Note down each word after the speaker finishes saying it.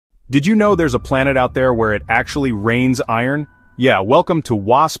Did you know there's a planet out there where it actually rains iron? Yeah, welcome to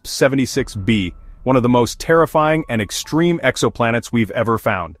WASP-76b, one of the most terrifying and extreme exoplanets we've ever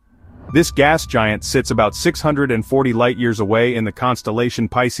found. This gas giant sits about 640 light-years away in the constellation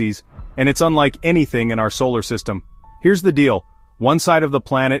Pisces, and it's unlike anything in our solar system. Here's the deal. One side of the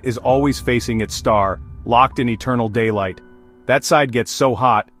planet is always facing its star, locked in eternal daylight. That side gets so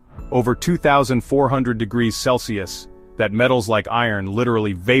hot, over 2,400 degrees Celsius, that metals like iron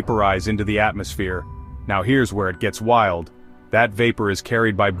literally vaporize into the atmosphere. Now here's where it gets wild. That vapor is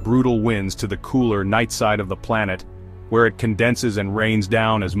carried by brutal winds to the cooler night side of the planet, where it condenses and rains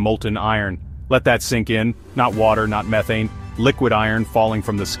down as molten iron. Let that sink in, not water, not methane, liquid iron falling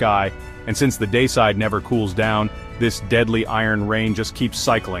from the sky. And since the day side never cools down, this deadly iron rain just keeps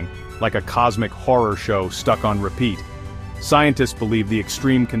cycling, like a cosmic horror show stuck on repeat. Scientists believe the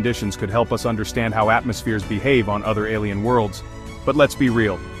extreme conditions could help us understand how atmospheres behave on other alien worlds. But let's be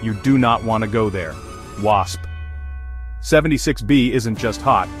real, you do not want to go there. WASP-76b isn't just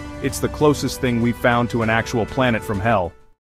hot, it's the closest thing we've found to an actual planet from hell.